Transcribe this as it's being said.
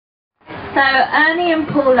So Ernie and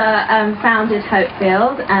Paula founded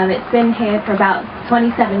Hopefield. It's been here for about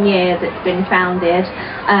 27 years it's been founded,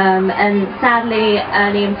 and sadly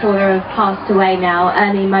Ernie and Paula have passed away now,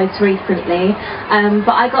 Ernie most recently,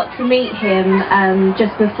 but I got to meet him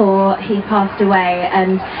just before he passed away,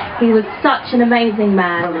 and he was such an amazing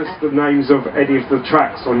man. Tell us the names of any of the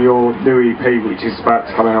tracks on your new EP which is about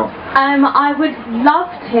to come out. I would love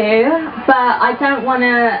to, but I don't want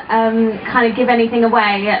to kind of give anything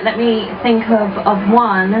away. Let me think of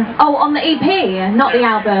one. Oh, on the EP, not the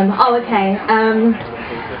album. Oh, okay.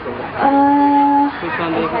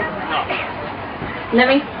 Let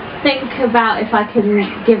me think about if I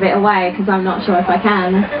can give it away, because I'm not sure if I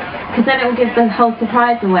can. Because then it will give the whole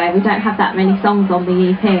surprise away. We don't have that many songs on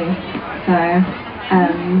the EP. So,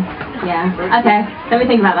 yeah. Okay, let me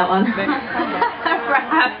think about that one.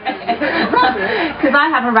 Because I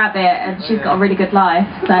have a rabbit and she's got a really good life,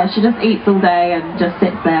 so she just eats all day and just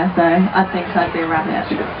sits there, so I think I'd be a rabbit.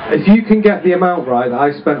 If you can get the amount right that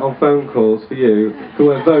I spent on phone calls for you who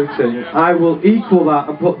are voting, I will equal that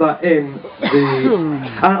and put that in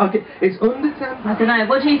the... it's under £10. I don't know,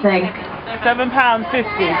 what do you think?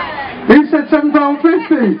 £7.50. Who said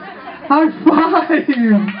 £7.50? High five!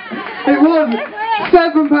 It was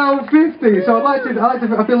 £7.50, so I feel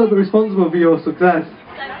a little bit responsible for your success.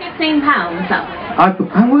 £15.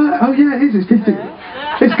 Oh yeah, it is, it's 15.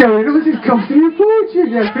 It's going, this is costing you a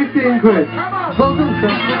fortune, yeah, 15 quid. Well done,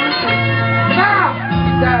 sir. Now,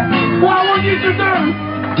 what I want you to do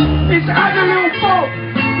is add a little bob.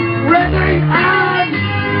 Ready, and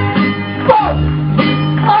bob!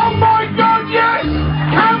 Oh my God, yes!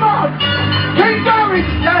 Come on! Keep going!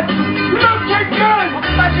 Yes! Looking good!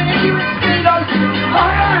 Imagine if you were speedos.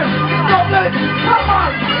 I am! Goblin! Come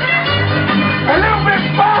on! A little bit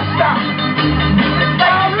faster!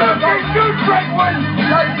 Oh, looking good, Brentwood!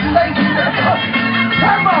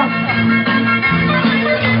 Come on!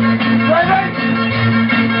 Ready?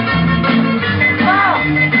 Now,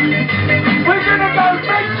 we're gonna go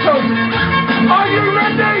mental! Are you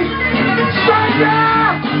ready? Say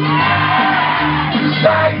yeah!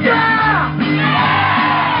 Say yeah!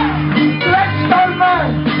 Let's go, man!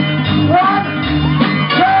 1,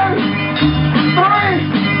 2, 3,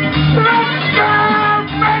 let's go!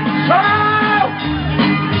 Mental!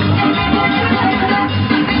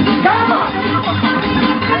 Come on!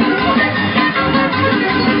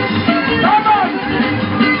 Come on!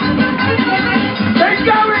 Keep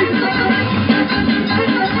going!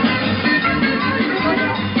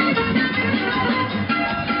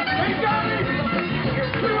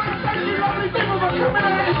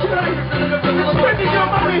 Spending your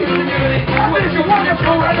money, and it's a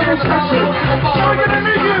wonderful animal session. So we're going to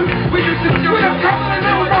meet you with a couple of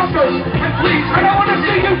little numbers. And please, I don't want to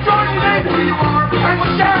see you joining in and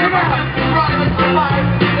shouting out.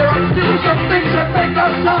 There are still some things that make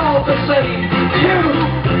us all the same. You,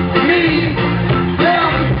 me,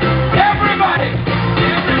 them, everybody.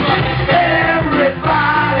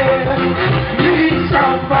 Everybody needs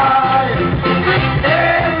somebody.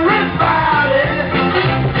 Everybody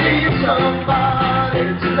needs somebody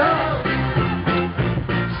to love.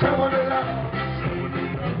 Someone to love.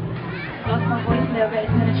 Lost my voice a little bit.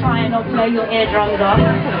 I'm going to try and not blow your eardrums off.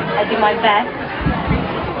 I do my best.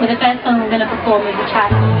 But the first song I'm going to perform is a track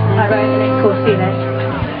I wrote, and it's called Feel It.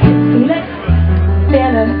 Feel it?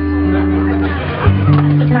 Feel it.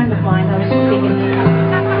 That's a friend of mine I was speaking to.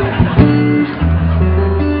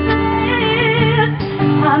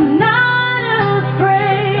 I'm not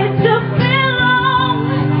afraid to feel wrong,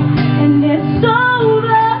 and it's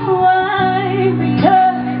over why,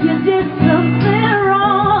 because you did something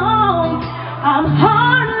wrong. I'm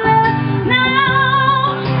heartless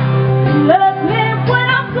now. Love me when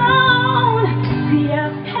I'm gone. See ya.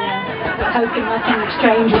 Hoping nothing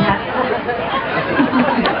strange will happen.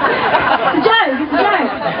 It's a joke. It's a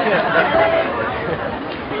joke.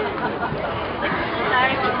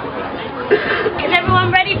 Is everyone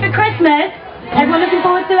ready for Christmas? Everyone looking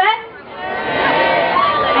forward to it?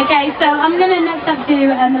 Okay, so I'm going to next up do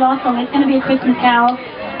the last song. It's going to be a Christmas carol.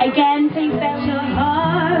 Again, please bear with your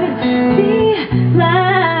heart be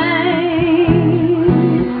light.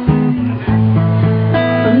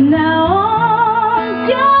 From now on,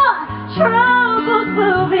 your troubles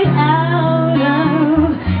will be out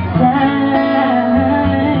of sight.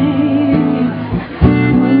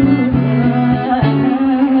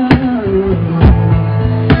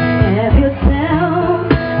 Have yourself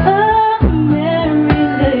a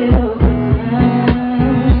merry little Christmas.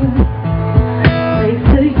 Place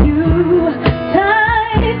to you,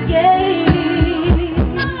 tight gate.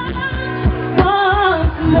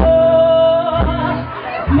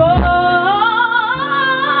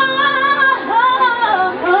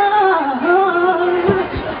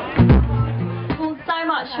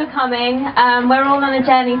 coming. We're all on a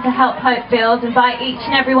journey to help Hopefield, and by each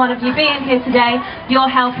and every one of you being here today, you're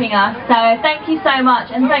helping us. So thank you so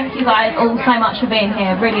much, and thank you guys all so much for being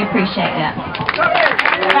here. Really appreciate it.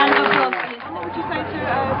 Round of applause, please. What would you say to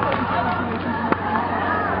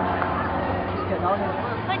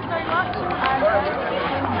thank you very much.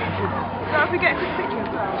 So if we get a quick picture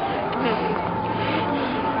as well.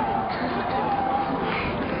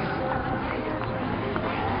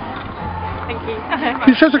 Thank you. Can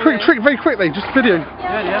you show us a quick trick very quickly, just video?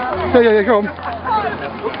 Yeah, go on.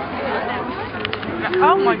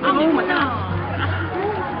 Oh my god. Oh my god.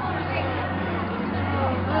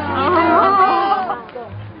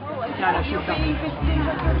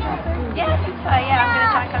 Yeah, I'm going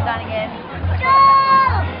to try and come down again.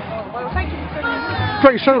 Well, thank you for doing this.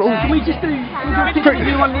 Great show. Can we just do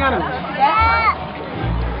one of the animals?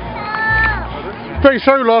 Great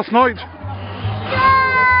show last night.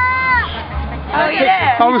 Oh,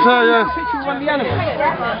 yeah. I was there, yeah. Picture of one of the animals.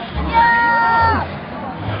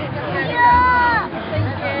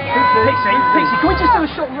 Pixie, can we just do a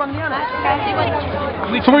shot of one of the animals?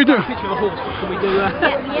 So what are you doing? A picture of a horse, but can we do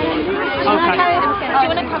okay. Do you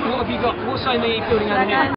want to come? What have you got? What's in the building over here?